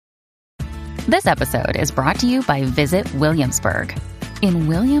This episode is brought to you by Visit Williamsburg. In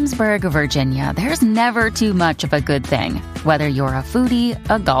Williamsburg, Virginia, there's never too much of a good thing. Whether you're a foodie,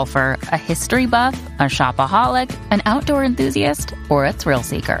 a golfer, a history buff, a shopaholic, an outdoor enthusiast, or a thrill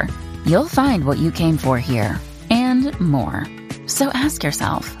seeker, you'll find what you came for here and more. So ask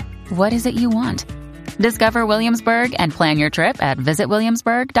yourself, what is it you want? Discover Williamsburg and plan your trip at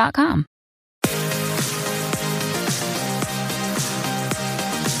visitwilliamsburg.com.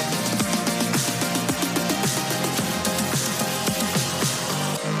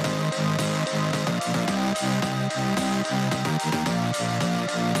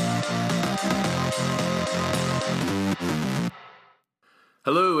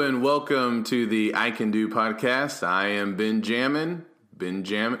 Hello and welcome to the I Can Do podcast. I am Benjamin.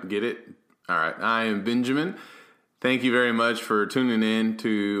 Get it? All right. I am Benjamin. Thank you very much for tuning in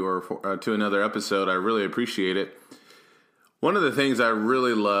to another episode. I really appreciate it. One of the things I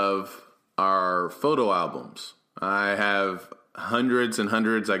really love are photo albums. I have hundreds and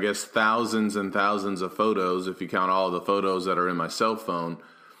hundreds, I guess thousands and thousands of photos if you count all the photos that are in my cell phone.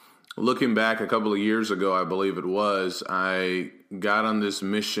 Looking back a couple of years ago, I believe it was, I got on this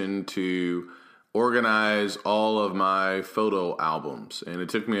mission to organize all of my photo albums. And it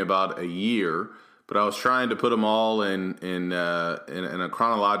took me about a year, but I was trying to put them all in a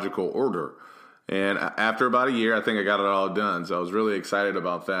chronological order. And after about a year, I think I got it all done. So I was really excited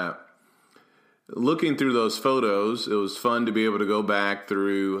about that. Looking through those photos, it was fun to be able to go back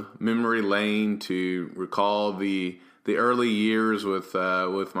through memory lane to recall the early years with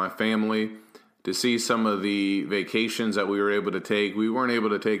my family, to see some of the vacations that we were able to take. We weren't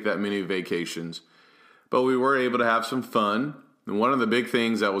able to take that many vacations, but we were able to have some fun. And one of the big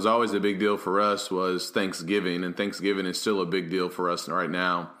things that was always a big deal for us was Thanksgiving, and Thanksgiving is still a big deal for us right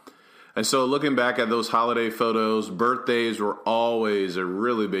now. And so looking back at those holiday photos, birthdays were always a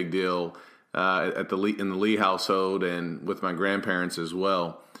really big deal in the Lee household and with my grandparents as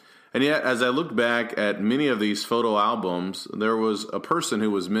well. And yet, as I looked back at many of these photo albums, there was a person who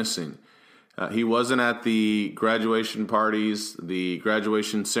was missing. He wasn't at the graduation parties, the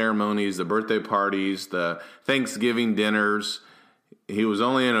graduation ceremonies, the birthday parties, the Thanksgiving dinners. He was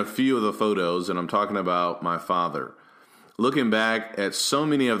only in a few of the photos, and I'm talking about my father. Looking back at so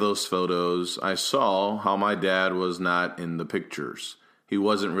many of those photos, I saw how my dad was not in the pictures. He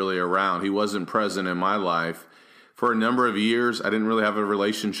wasn't really around. He wasn't present in my life. For a number of years, I didn't really have a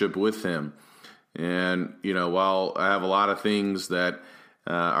relationship with him. And, while I have a lot of things that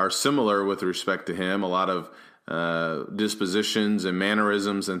are similar with respect to him, a lot of dispositions and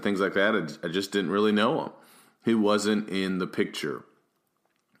mannerisms and things like that, I just didn't really know him. He wasn't in the picture.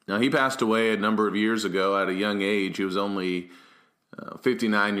 Now, he passed away a number of years ago at a young age. He was only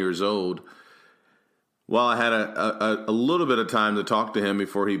 59 years old. While I had a little bit of time to talk to him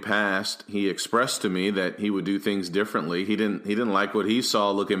before he passed, he expressed to me that he would do things differently. He didn't like what he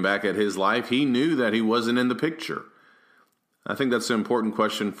saw looking back at his life. He knew that he wasn't in the picture. I think that's an important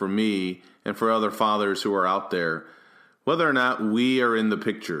question for me and for other fathers who are out there, whether or not we are in the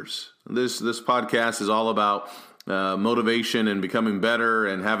pictures. This podcast is all about motivation and becoming better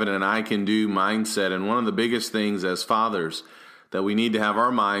and having an I can do mindset. And one of the biggest things as fathers that we need to have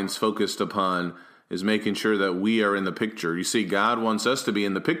our minds focused upon is making sure that we are in the picture. You see, God wants us to be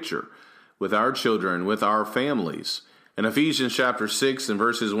in the picture with our children, with our families. In Ephesians chapter 6 and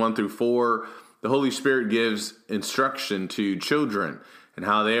verses 1 through 4, the Holy Spirit gives instruction to children and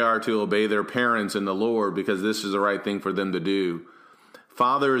how they are to obey their parents in the Lord because this is the right thing for them to do.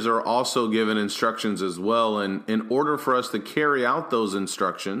 Fathers are also given instructions as well, and in order for us to carry out those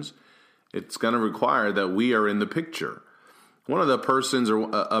instructions, it's going to require that we are in the picture. One of the persons, or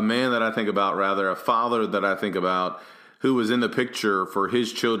a man that I think about, rather, a father that I think about, who was in the picture for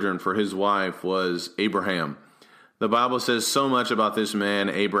his children, for his wife, was Abraham. The Bible says so much about this man,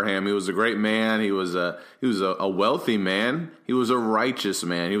 Abraham. He was a great man. He was a wealthy man. He was a righteous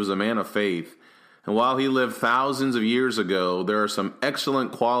man. He was a man of faith. And while he lived thousands of years ago, there are some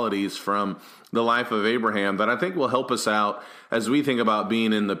excellent qualities from the life of Abraham that I think will help us out as we think about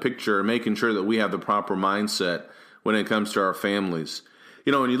being in the picture and making sure that we have the proper mindset when it comes to our families.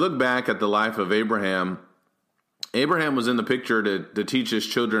 When you look back at the life of Abraham was in the picture to teach his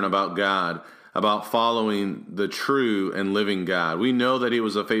children about God, about following the true and living God. We know that he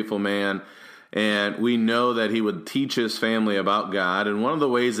was a faithful man, and we know that he would teach his family about God. And one of the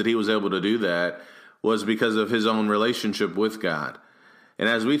ways that he was able to do that was because of his own relationship with God. And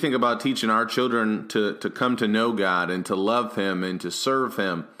as we think about teaching our children to come to know God and to love him and to serve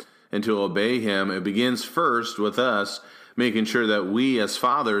him and to obey him, it begins first with us making sure that we as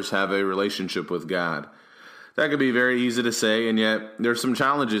fathers have a relationship with God. That could be very easy to say, and yet there's some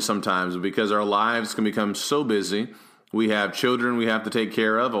challenges sometimes because our lives can become so busy. We have children we have to take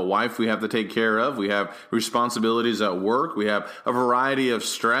care of, a wife we have to take care of, we have responsibilities at work, we have a variety of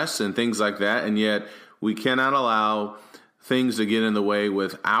stress and things like that, and yet we cannot allow things to get in the way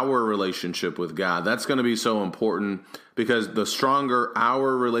with our relationship with God. That's going to be so important because the stronger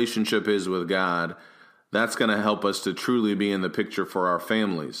our relationship is with God, that's going to help us to truly be in the picture for our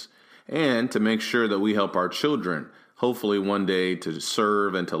families and to make sure that we help our children, hopefully one day, to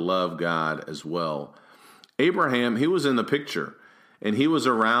serve and to love God as well. Abraham, he was in the picture, and he was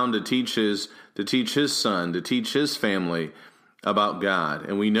around to teach his son, to teach his family about God.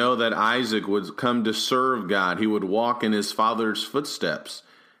 And we know that Isaac would come to serve God. He would walk in his father's footsteps,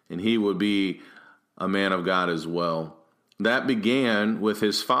 and he would be a man of God as well. That began with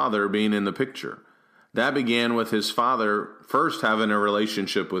his father being in the picture. That began with his father first having a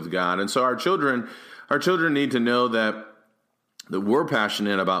relationship with God. And so our children need to know that we're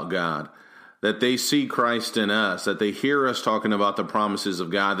passionate about God, that they see Christ in us, that they hear us talking about the promises of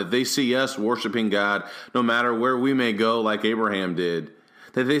God, that they see us worshiping God no matter where we may go like Abraham did,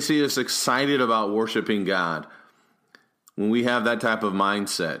 that they see us excited about worshiping God. When we have that type of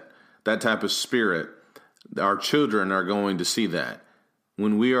mindset, that type of spirit, our children are going to see that.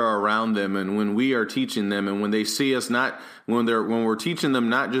 When we are around them and when we are teaching them and when they see us when we're teaching them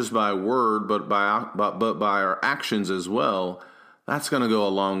not just by word but by our actions as well, that's going to go a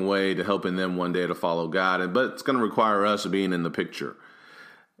long way to helping them one day to follow God. But it's going to require us being in the picture.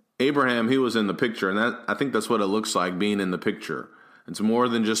 Abraham, he was in the picture, and I think that's what it looks like, being in the picture. It's more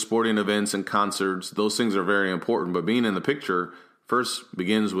than just sporting events and concerts. Those things are very important, but being in the picture first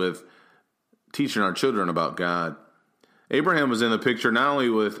begins with teaching our children about God. Abraham was in the picture not only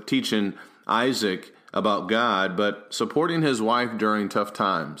with teaching Isaac about God, but supporting his wife during tough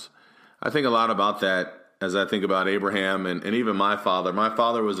times. I think a lot about that as I think about Abraham and even my father. My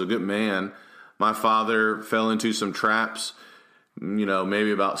father was a good man. My father fell into some traps,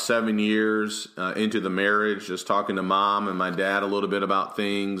 maybe about 7 years into the marriage, just talking to mom and my dad a little bit about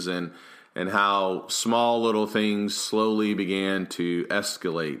things and how small little things slowly began to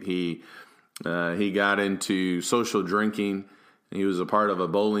escalate. He got into social drinking. He was a part of a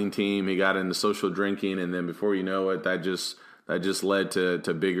bowling team. He got into social drinking, and then before you know it, that just led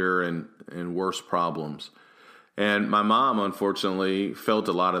to bigger and worse problems. And my mom, unfortunately, felt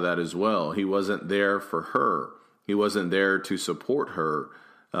a lot of that as well. He wasn't there for her. He wasn't there to support her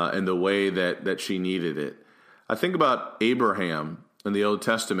in the way that she needed it. I think about Abraham in the Old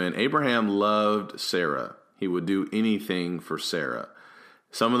Testament. Abraham loved Sarah. He would do anything for Sarah.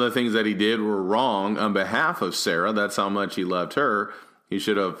 Some of the things that he did were wrong on behalf of Sarah. That's how much he loved her. He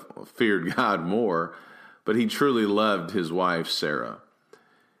should have feared God more. But he truly loved his wife, Sarah.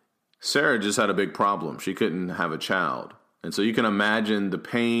 Sarah just had a big problem. She couldn't have a child. And so you can imagine the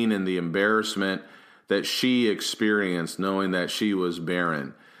pain and the embarrassment that she experienced knowing that she was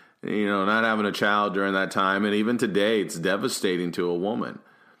barren. Not having a child during that time. And even today, it's devastating to a woman.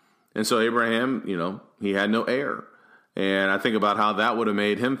 And so Abraham, he had no heir. And I think about how that would have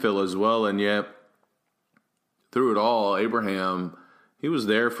made him feel as well. And yet, through it all, Abraham, he was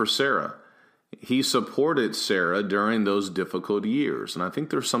there for Sarah. He supported Sarah during those difficult years. And I think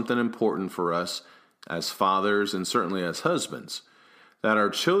there's something important for us as fathers and certainly as husbands, that our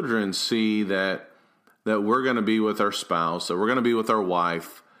children see that we're going to be with our spouse, that we're going to be with our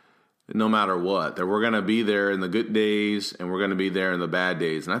wife no matter what, that we're going to be there in the good days and we're going to be there in the bad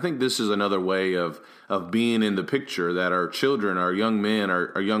days. And I think this is another way of being in the picture, that our children, our young men,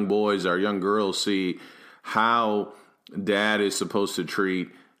 our young boys, our young girls see how dad is supposed to treat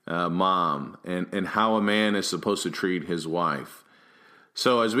mom and how a man is supposed to treat his wife.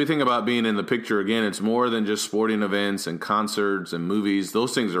 So as we think about being in the picture, again, it's more than just sporting events and concerts and movies.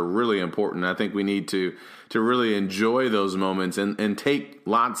 Those things are really important. I think we need to really enjoy those moments and take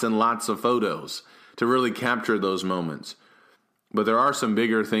lots and lots of photos to really capture those moments. But there are some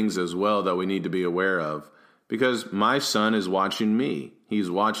bigger things as well that we need to be aware of, because my son is watching me. He's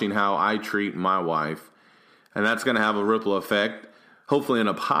watching how I treat my wife, and that's going to have a ripple effect, hopefully in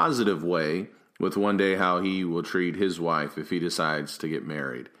a positive way, with one day how he will treat his wife if he decides to get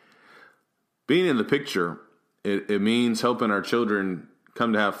married. Being in the picture, it means helping our children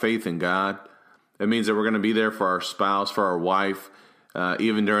come to have faith in God. It means that we're going to be there for our spouse, for our wife,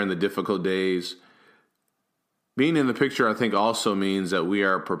 even during the difficult days. Being in the picture, I think, also means that we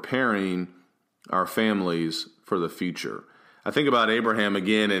are preparing our families for the future. I think about Abraham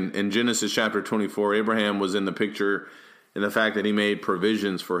again in Genesis chapter 24. Abraham was in the picture in the fact that he made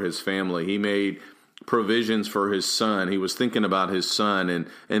provisions for his family. He made provisions for his son. He was thinking about his son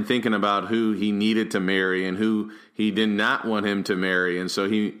and thinking about who he needed to marry and who he did not want him to marry. And so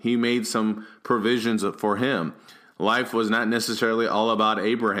he made some provisions for him. Life was not necessarily all about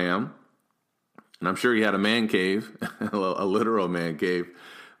Abraham. And I'm sure he had a man cave, a literal man cave.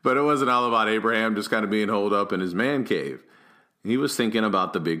 But it wasn't all about Abraham just kind of being holed up in his man cave. He was thinking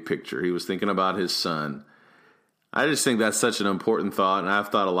about the big picture. He was thinking about his son. I just think that's such an important thought, and I've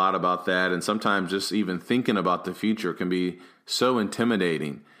thought a lot about that. And sometimes just even thinking about the future can be so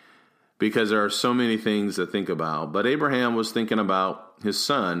intimidating because there are so many things to think about. But Abraham was thinking about his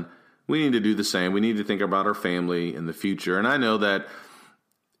son. We need to do the same. We need to think about our family in the future. And I know that,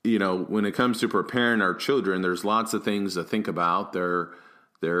 when it comes to preparing our children, there's lots of things to think about. There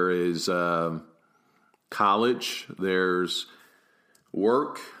is college, there's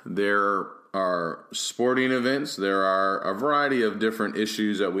work, there are sporting events, there are a variety of different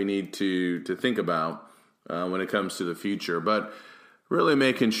issues that we need to think about when it comes to the future. But really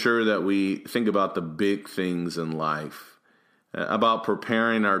making sure that we think about the big things in life, about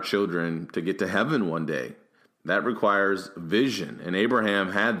preparing our children to get to heaven one day. That requires vision, and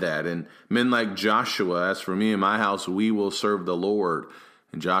Abraham had that. And men like Joshua, as for me and my house, we will serve the Lord,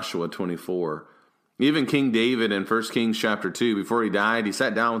 in Joshua 24. Even King David in 1 Kings chapter 2, before he died, he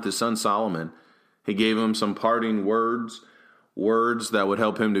sat down with his son Solomon. He gave him some parting words that would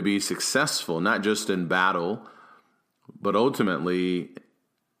help him to be successful, not just in battle, but ultimately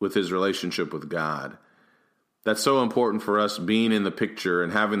with his relationship with God. That's so important for us being in the picture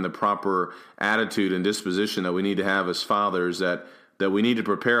and having the proper attitude and disposition that we need to have as fathers, that we need to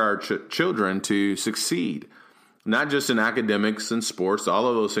prepare our children to succeed, not just in academics and sports. All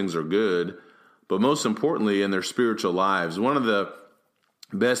of those things are good, but most importantly in their spiritual lives. One of the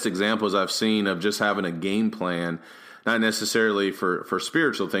best examples I've seen of just having a game plan, not necessarily for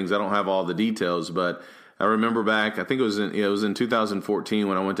spiritual things. I don't have all the details, but I remember back, I think it was in 2014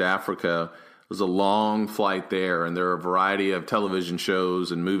 when I went to Africa. It was a long flight there, and there are a variety of television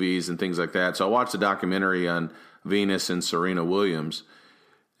shows and movies and things like that. So I watched a documentary on Venus and Serena Williams,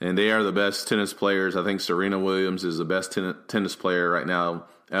 and they are the best tennis players. I think Serena Williams is the best tennis player right now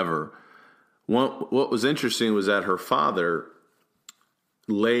ever. What was interesting was that her father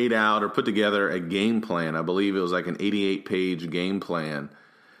laid out or put together a game plan. I believe it was like an 88-page game plan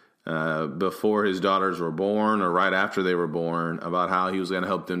before his daughters were born or right after they were born about how he was going to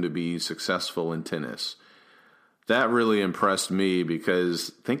help them to be successful in tennis. That really impressed me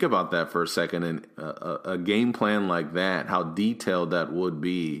because think about that for a second, and a game plan like that, how detailed that would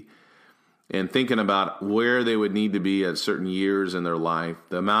be, and thinking about where they would need to be at certain years in their life,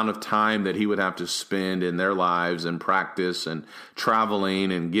 the amount of time that he would have to spend in their lives and practice and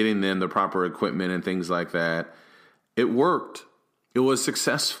traveling and getting them the proper equipment and things like that. It worked. It was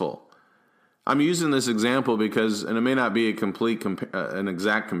successful. I'm using this example because, and it may not be a complete, an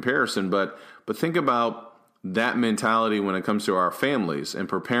exact comparison, but think about that mentality when it comes to our families and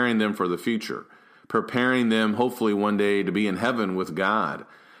preparing them for the future, preparing them hopefully one day to be in heaven with God,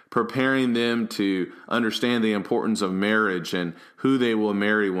 preparing them to understand the importance of marriage and who they will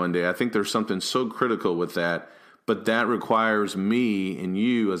marry one day. I think there's something so critical with that, but that requires me and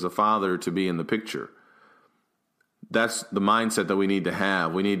you as a father to be in the picture. That's the mindset that we need to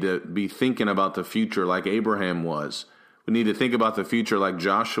have. We need to be thinking about the future like Abraham was. We need to think about the future like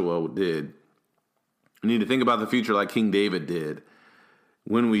Joshua did. We need to think about the future like King David did.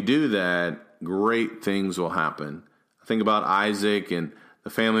 When we do that, great things will happen. Think about Isaac and the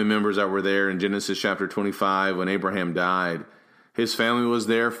family members that were there in Genesis chapter 25 when Abraham died. His family was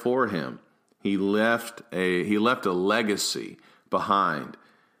there for him. He left a legacy behind.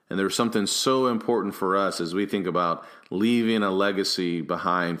 And there's something so important for us as we think about leaving a legacy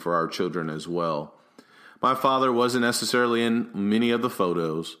behind for our children as well. My father wasn't necessarily in many of the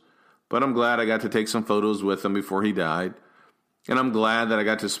photos, but I'm glad I got to take some photos with him before he died. And I'm glad that I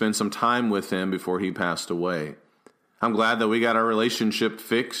got to spend some time with him before he passed away. I'm glad that we got our relationship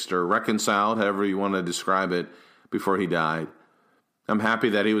fixed or reconciled, however you want to describe it, before he died. I'm happy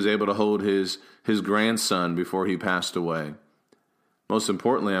that he was able to hold his grandson before he passed away. Most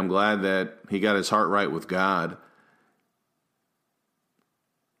importantly, I'm glad that he got his heart right with God.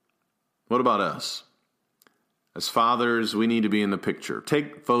 What about us? As fathers, we need to be in the picture.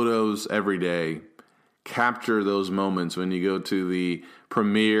 Take photos every day. Capture those moments when you go to the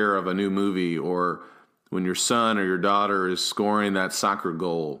premiere of a new movie, or when your son or your daughter is scoring that soccer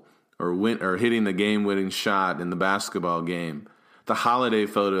goal, or hitting the game-winning shot in the basketball game. The holiday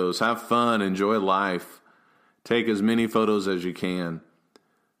photos. Have fun. Enjoy life. Take as many photos as you can,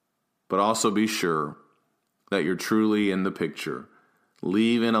 but also be sure that you're truly in the picture,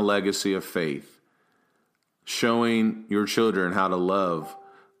 leaving a legacy of faith, showing your children how to love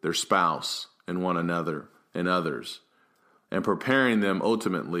their spouse and one another and others, and preparing them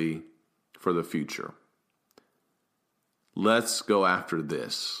ultimately for the future. Let's go after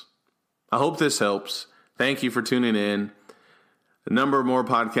this. I hope this helps. Thank you for tuning in. A number of more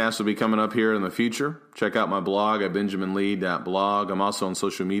podcasts will be coming up here in the future. Check out my blog at benjaminlee.blog. I'm also on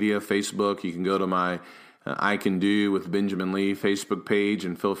social media, Facebook. You can go to my I Can Do with Benjamin Lee Facebook page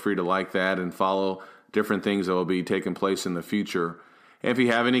and feel free to like that and follow different things that will be taking place in the future. And if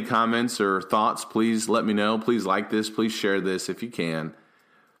you have any comments or thoughts, please let me know. Please like this. Please share this if you can.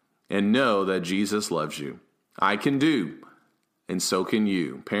 And know that Jesus loves you. I can do, and so can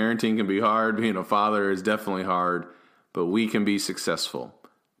you. Parenting can be hard. Being a father is definitely hard. But we can be successful.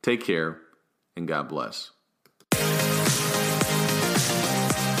 Take care, and God bless.